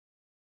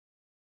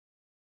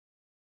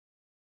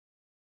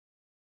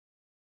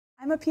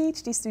I'm a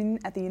PhD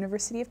student at the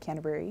University of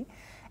Canterbury,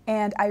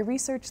 and I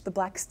researched the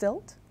black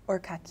stilt, or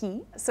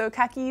Kakī. So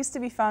Kakī used to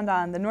be found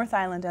on the North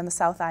Island and the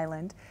South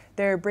Island.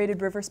 They're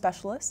braided river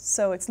specialists,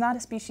 so it's not a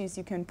species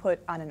you can put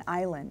on an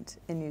island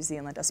in New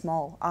Zealand, a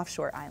small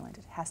offshore island.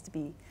 It has to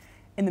be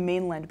in the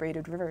mainland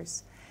braided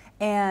rivers.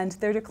 And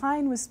their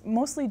decline was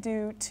mostly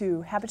due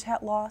to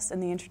habitat loss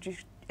and the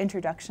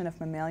introduction of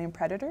mammalian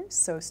predators,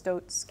 so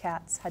stoats,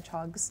 cats,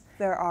 hedgehogs.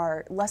 There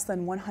are less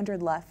than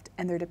 100 left,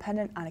 and they're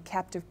dependent on a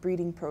captive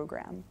breeding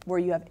program where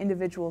you have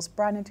individuals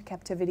brought into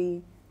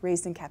captivity,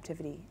 raised in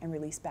captivity, and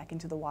released back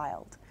into the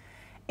wild.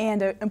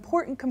 And an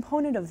important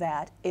component of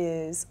that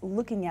is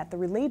looking at the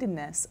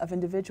relatedness of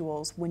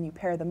individuals when you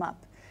pair them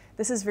up.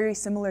 This is very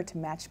similar to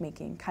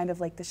matchmaking, kind of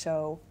like the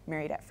show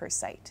Married at First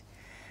Sight.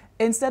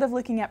 Instead of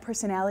looking at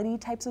personality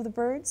types of the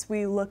birds,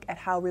 we look at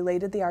how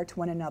related they are to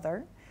one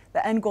another,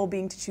 the end goal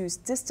being to choose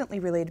distantly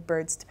related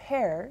birds to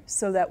pair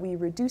so that we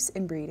reduce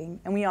inbreeding,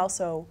 and we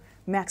also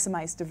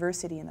maximize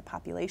diversity in the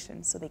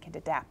population so they can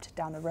adapt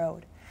down the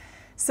road.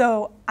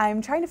 So I'm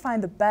trying to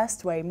find the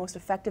best way, most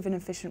effective and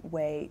efficient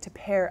way to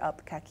pair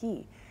up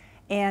Kakī.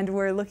 And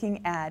we're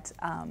looking at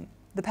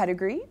the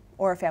pedigree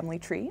or a family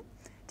tree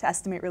to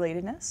estimate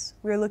relatedness.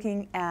 We're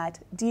looking at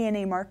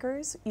DNA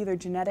markers, either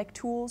genetic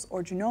tools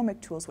or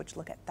genomic tools, which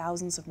look at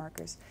thousands of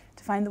markers,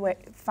 to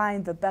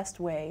find the best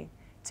way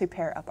to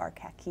pair up our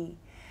Kakī.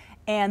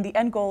 And the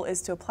end goal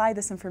is to apply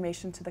this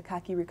information to the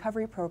Kakī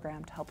recovery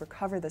program to help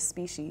recover the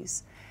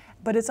species.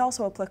 But it's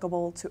also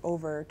applicable to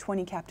over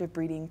 20 captive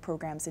breeding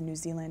programs in New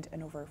Zealand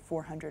and over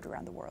 400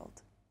 around the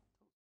world.